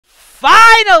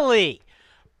Finally,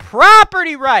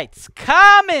 property rights,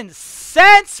 common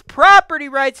sense property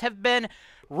rights have been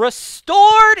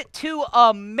restored to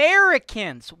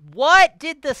Americans. What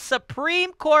did the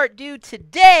Supreme Court do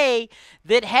today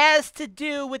that has to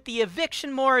do with the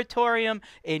eviction moratorium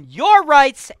and your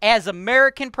rights as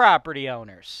American property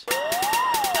owners?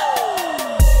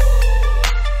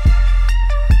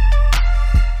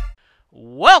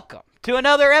 Welcome to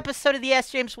another episode of the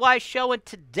Ask James Wise Show, and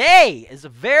today is a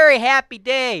very happy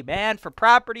day, man, for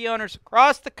property owners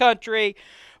across the country.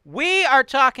 We are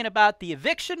talking about the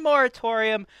eviction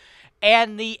moratorium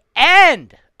and the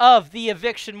end of the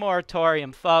eviction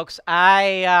moratorium, folks.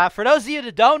 For those of you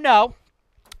that don't know,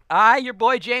 I, your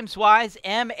boy James Wise,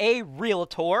 am a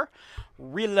realtor.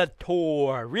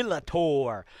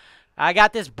 I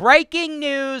got this breaking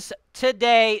news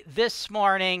today, this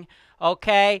morning,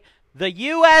 okay? The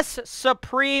U.S.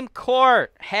 Supreme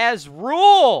Court has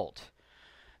ruled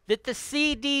that the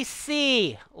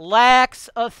CDC lacks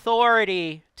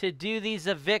authority to do these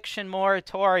eviction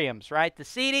moratoriums, right? The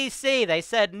CDC, they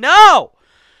said, no,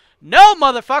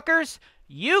 motherfuckers,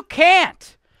 you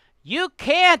can't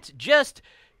just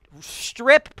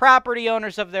strip property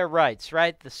owners of their rights,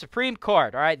 right? The Supreme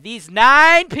Court, all right? These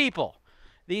 9 people,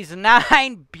 these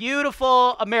 9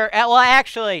 beautiful well,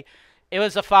 actually, it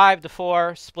was a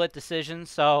 5-4 split decision,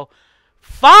 so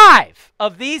 5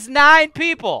 of these 9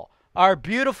 people are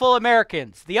beautiful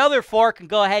Americans. The other 4 can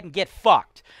go ahead and get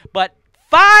fucked. But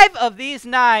 5 of these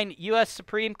 9 U.S.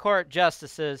 Supreme Court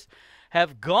justices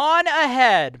have gone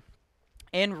ahead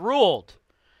and ruled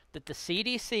that the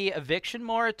CDC eviction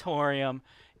moratorium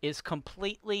is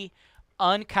completely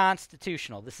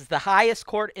unconstitutional. This is the highest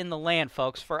court in the land,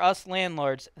 folks. For us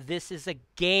landlords, this is a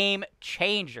game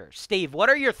changer. Steve, what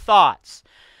are your thoughts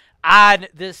on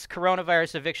this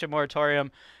coronavirus eviction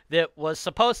moratorium that was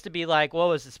supposed to be like, what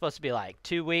was it supposed to be like,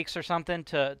 2 weeks or something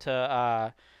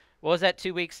what was that,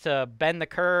 2 weeks to bend the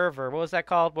curve, or what was that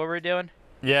called? What were we doing?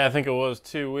 Yeah, I think it was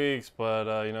 2 weeks,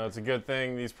 but, you know, it's a good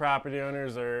thing these property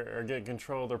owners are getting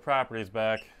control of their properties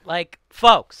back. Like,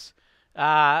 folks,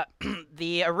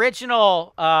 the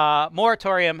original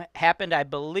moratorium happened, I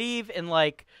believe, in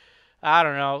like, I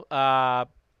don't know,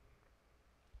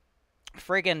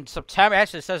 friggin' September.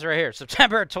 Actually, it says right here,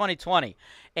 September 2020.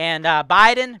 And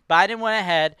Biden went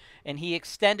ahead and he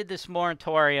extended this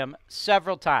moratorium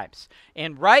several times.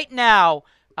 And right now,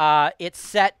 it's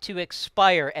set to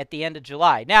expire at the end of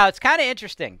July. Now, it's kind of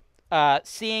interesting.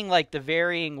 Seeing like the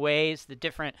varying ways the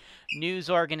different news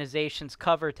organizations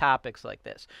cover topics like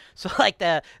this. So like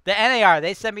the NAR,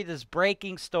 they sent me this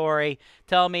breaking story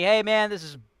telling me, hey man, this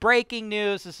is breaking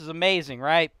news. This is amazing,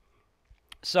 right?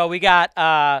 So we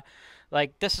got,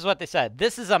 this is what they said.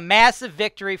 This is a massive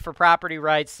victory for property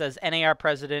rights, says NAR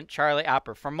President Charlie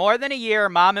Opper. For more than a year,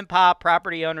 mom and pop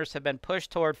property owners have been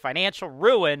pushed toward financial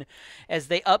ruin as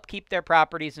they upkeep their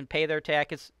properties and pay their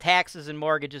taxes and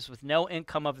mortgages with no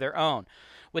income of their own.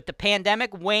 With the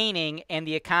pandemic waning and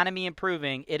the economy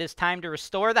improving, it is time to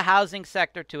restore the housing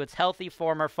sector to its healthy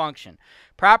former function.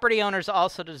 Property owners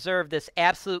also deserve this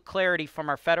absolute clarity from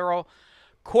our federal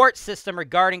court system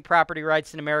regarding property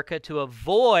rights in America to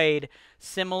avoid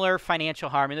similar financial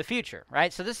harm in the future,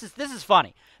 right? So this is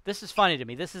funny. This is funny to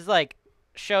me. This is like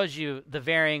shows you the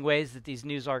varying ways that these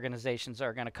news organizations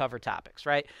are going to cover topics,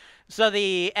 right? So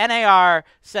the NAR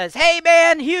says, hey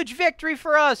man, huge victory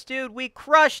for us, dude. We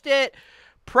crushed it.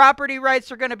 Property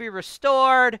rights are going to be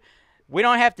restored. We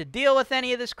don't have to deal with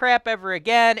any of this crap ever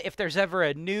again. If there's ever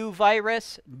a new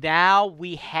virus, now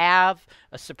we have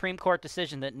a Supreme Court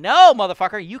decision that, no,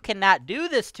 motherfucker, you cannot do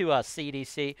this to us,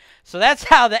 CDC. So that's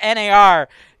how the NAR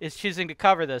is choosing to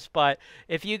cover this. But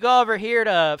if you go over here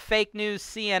to fake news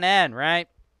CNN, right?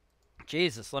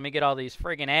 Jesus, let me get all these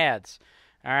friggin' ads,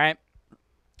 all right?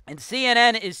 And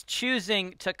CNN is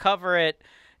choosing to cover it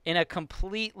in a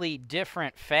completely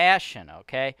different fashion,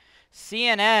 okay?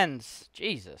 CNN's,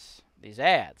 Jesus, these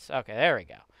ads. Okay, there we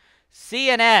go.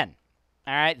 CNN,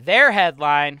 all right, their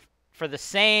headline for the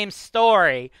same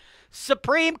story,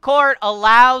 Supreme Court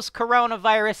allows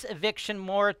coronavirus eviction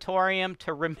moratorium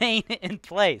to remain in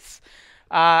place.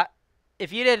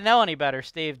 If you didn't know any better,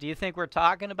 Steve, do you think we're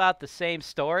talking about the same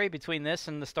story between this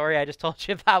and the story I just told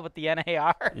you about with the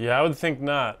NAR? Yeah, I would think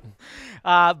not.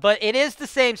 But it is the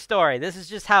same story. This is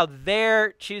just how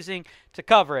they're choosing to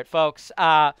cover it, folks.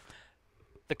 The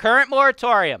current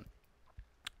moratorium,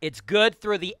 it's good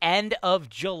through the end of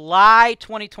July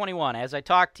 2021. As I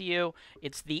talked to you,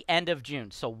 it's the end of June.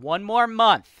 So one more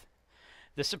month.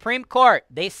 The Supreme Court,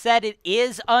 they said it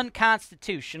is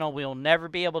unconstitutional. We'll never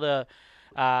be able to,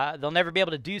 they'll never be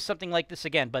able to do something like this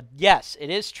again. But yes, it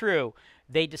is true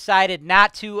they decided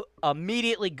not to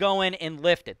immediately go in and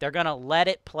lift it. They're going to let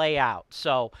it play out.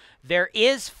 So there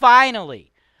is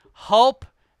finally hope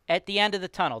at the end of the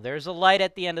tunnel. There's a light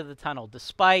at the end of the tunnel,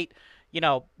 despite, you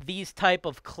know, these type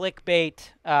of clickbait,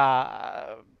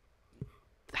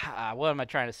 what am I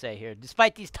trying to say here?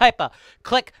 Despite these type of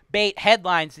clickbait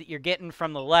headlines that you're getting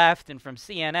from the left and from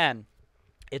CNN,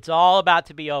 it's all about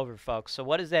to be over, folks. So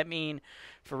what does that mean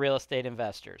for real estate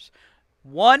investors?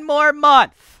 1 more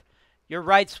month. Your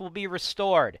rights will be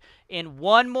restored. In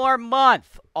 1 more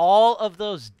month, all of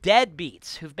those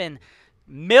deadbeats who've been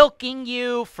milking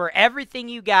you for everything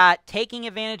you got, taking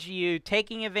advantage of you,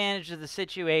 taking advantage of the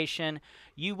situation,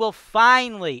 you will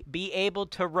finally be able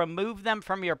to remove them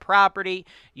from your property.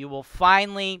 You will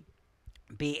finally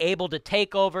be able to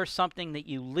take over something that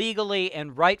you legally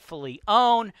and rightfully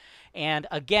own. And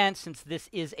again, since this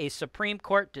is a Supreme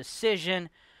Court decision,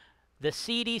 the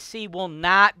CDC will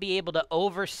not be able to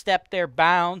overstep their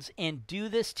bounds and do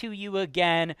this to you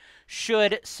again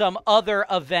should some other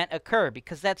event occur,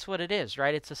 because that's what it is,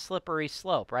 right? It's a slippery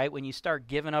slope, right? When you start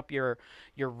giving up your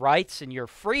rights and your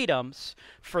freedoms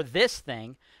for this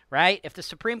thing, right? If the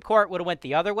Supreme Court would have went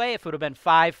the other way, if it would have been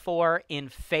 5-4 in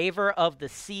favor of the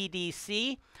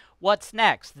CDC, what's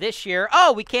next? This year,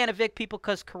 oh, we can't evict people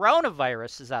because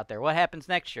coronavirus is out there. What happens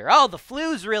next year? Oh, the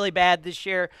flu's really bad this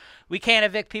year. We can't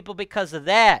evict people because of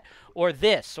that or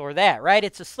this or that, right?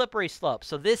 It's a slippery slope.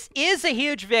 So this is a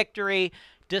huge victory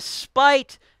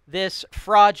despite this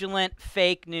fraudulent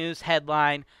fake news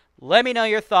headline. Let me know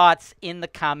your thoughts in the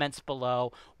comments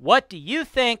below. What do you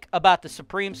think about the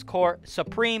Supreme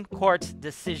Court's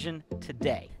decision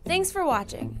today? Thanks for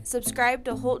watching. Subscribe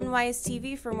to Holton Wise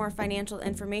TV for more financial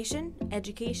information,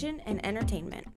 education, and entertainment.